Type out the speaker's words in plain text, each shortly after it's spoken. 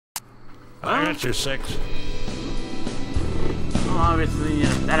I got your 6. Well, obviously a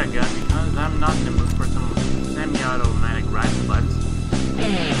better gun because I'm not in the mood for some semi-automatic rifle, but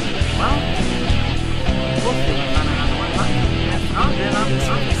well, we'll see what's on another one. But if not, then I'm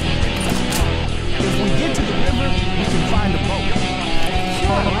If we get to the river, we can find a boat.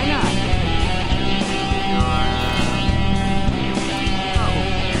 Sure, why not?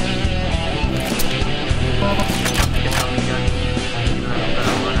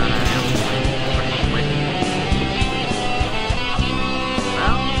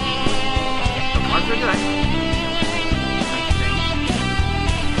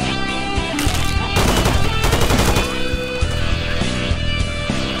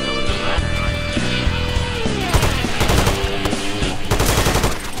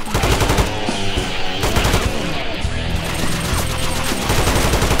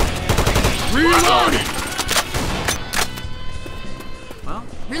 Reloading! Well,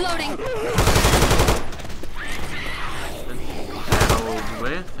 reloading. Battle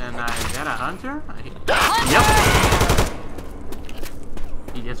with, and I got a hunter? Yep!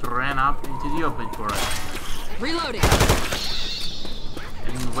 He just ran up into the open for us. Reloading.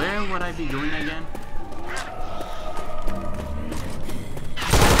 And where would I be going again?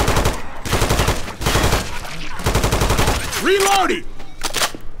 Reloading!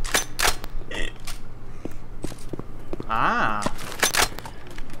 Ah.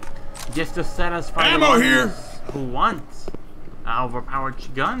 Just to satisfy Ammo the ones here. Who wants an overpowered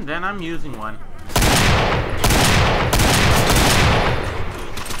gun, then I'm using one.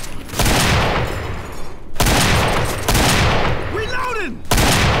 Reloading!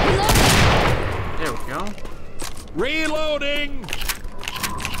 Reloading. There we go. Reloading!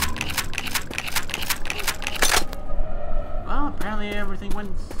 Well, apparently everything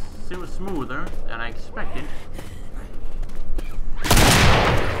went smoother than I expected.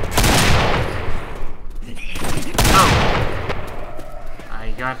 Oh!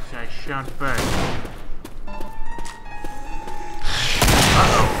 I got shot first.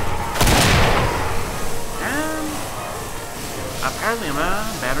 Uh-oh. And apparently I'm a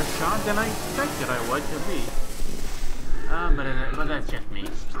better shot than I expected I would to be. But that's just me.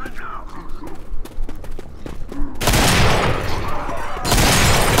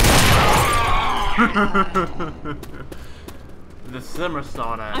 The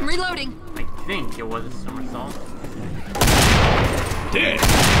somersault. I'm reloading. I think it was a somersault. Dead!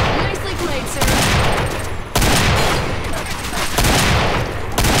 Nicely played, sir.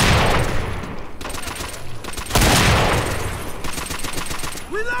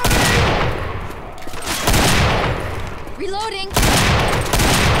 Reloading! Reloading.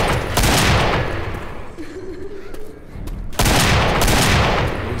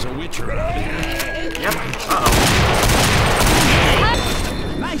 There's a witcher out here. Yep. Uh-oh.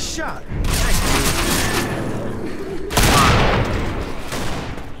 Nice shot.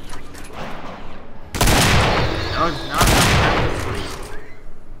 No, it's not time to sleep.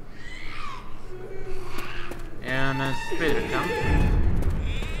 And a spitter comes.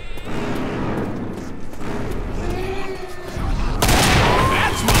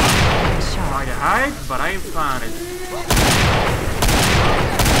 That's mine! Try to hide, but I found it.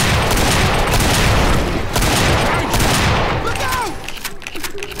 Look out!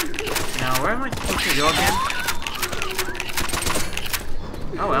 Now, where am I supposed to go again?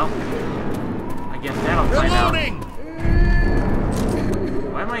 Oh well. I guess that'll find out. Reloading!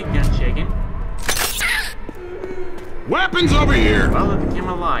 Why am my gun shaking? Weapons over here! Well, it became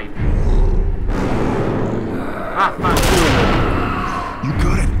alive. Ah, fuck. You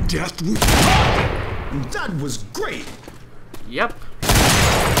got a death wish. That was great. Yep.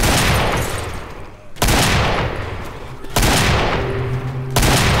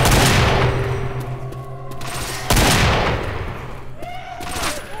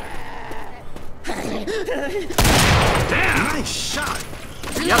 Damn! Nice shot.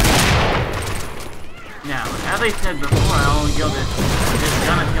 Yep. Now, as I said before, I'll yield this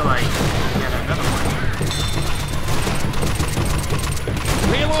gun until I get another one.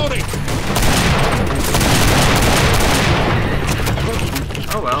 Reloading!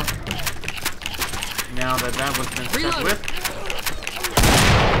 Oh well. Now that that was been stuck with.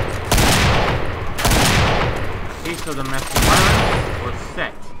 Piece of domestic violence was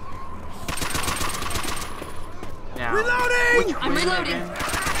set. Now, Reloading! which I'm way reloading. again?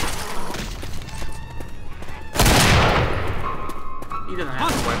 He doesn't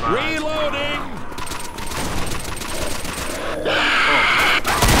have to worry about it. Reloading! Oh.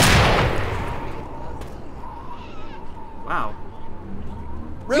 Wow.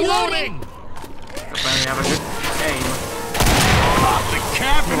 Reloading! I finally have a good aim. Pop the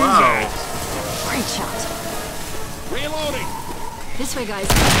cap in his Wow. ass! This way, guys.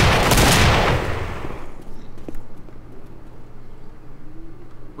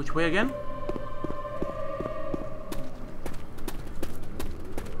 Which way again?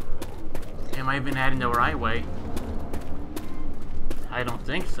 Am I even heading the right way? I don't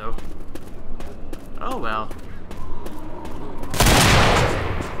think so. Oh well.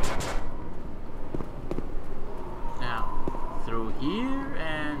 Now, through here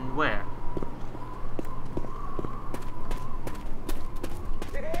and where?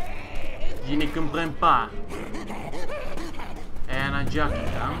 Je ne comprends pas. And a jockey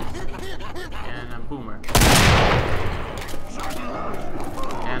comes. And a boomer.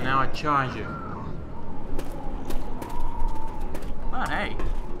 And now a charger. Oh hey.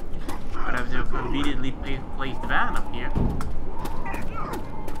 But I've just conveniently placed the van up here.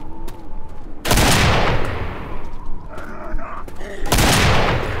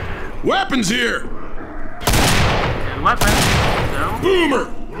 Weapons here! And weapons, so...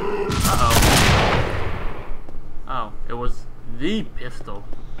 Boomer! Uh-oh. Oh, it was the pistol.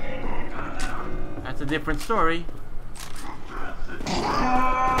 That's a different story.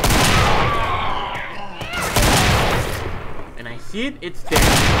 And I see it, it's there.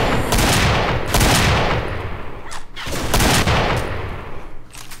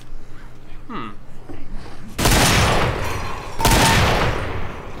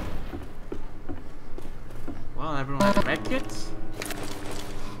 Well, everyone has medkits.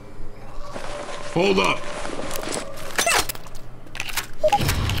 Hold up.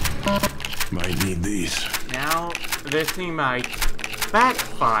 Might need these. Now, this thing might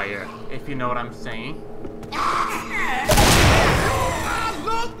backfire, if you know what I'm saying. I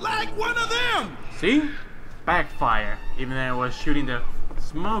look like one of them! See? Backfire. Even though I was shooting the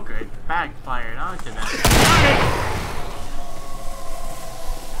smoker, it backfired onto them. Got it!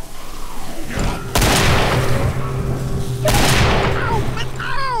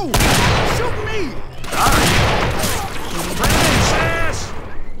 Ow! Shoot me! Sorry. Princess!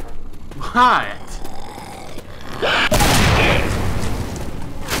 What?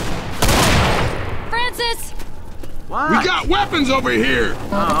 Francis! What? We got weapons over here!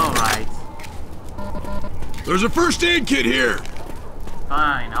 Oh, alright. There's a first aid kit here!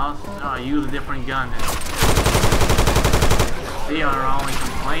 Fine, I'll use a different gun then. They are only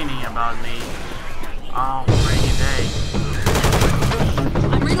complaining about me all freaking day.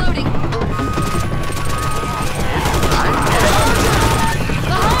 I'm reloading. Behind you!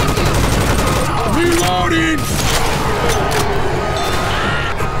 Reloading!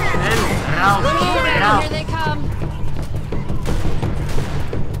 Here they come.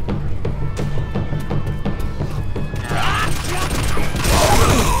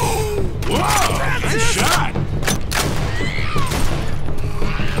 Whoa! Nice shot!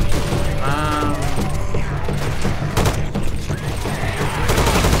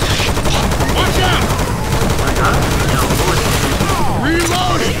 Watch out!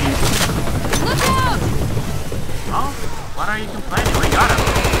 Reloading! Look out! Oh, what are you complaining? We got him.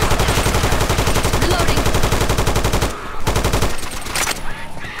 Reloading.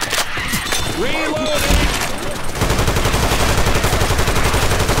 Reloading!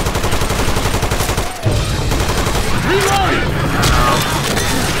 Reloading!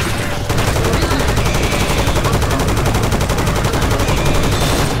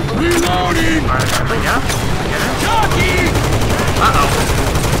 Reloading! Alright, yeah? Get it? Jockey! Uh-oh.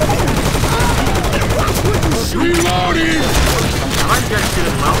 Reloading! I might get to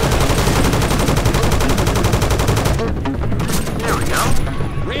as well. There we go.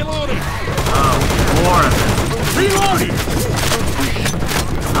 Reloading! Oh, more of it. Reloading!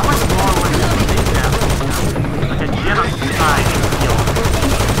 How much more would this thing have? Like a genocide skill.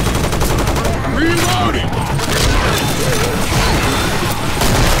 Reloading!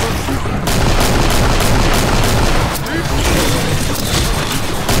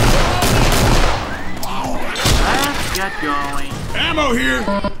 Let's get going. Ammo here!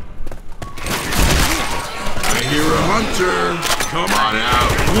 I hear a hunter! Come on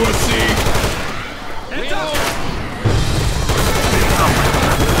out, wussy! Look out!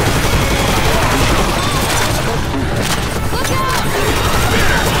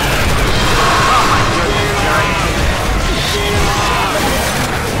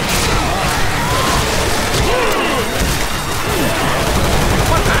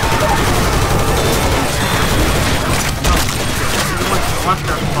 What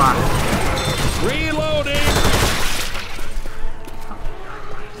the fuck? Reloading!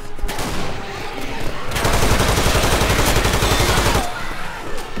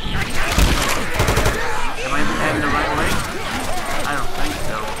 Am I heading the right way? I don't think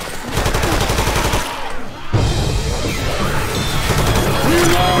so.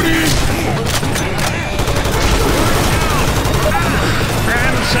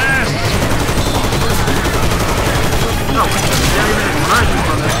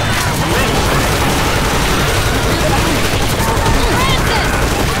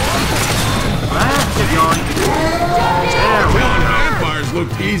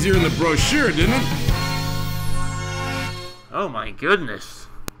 here in the brochure, didn't it? Oh my goodness.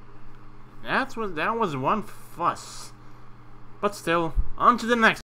 That was one fuss. But still, on to the next.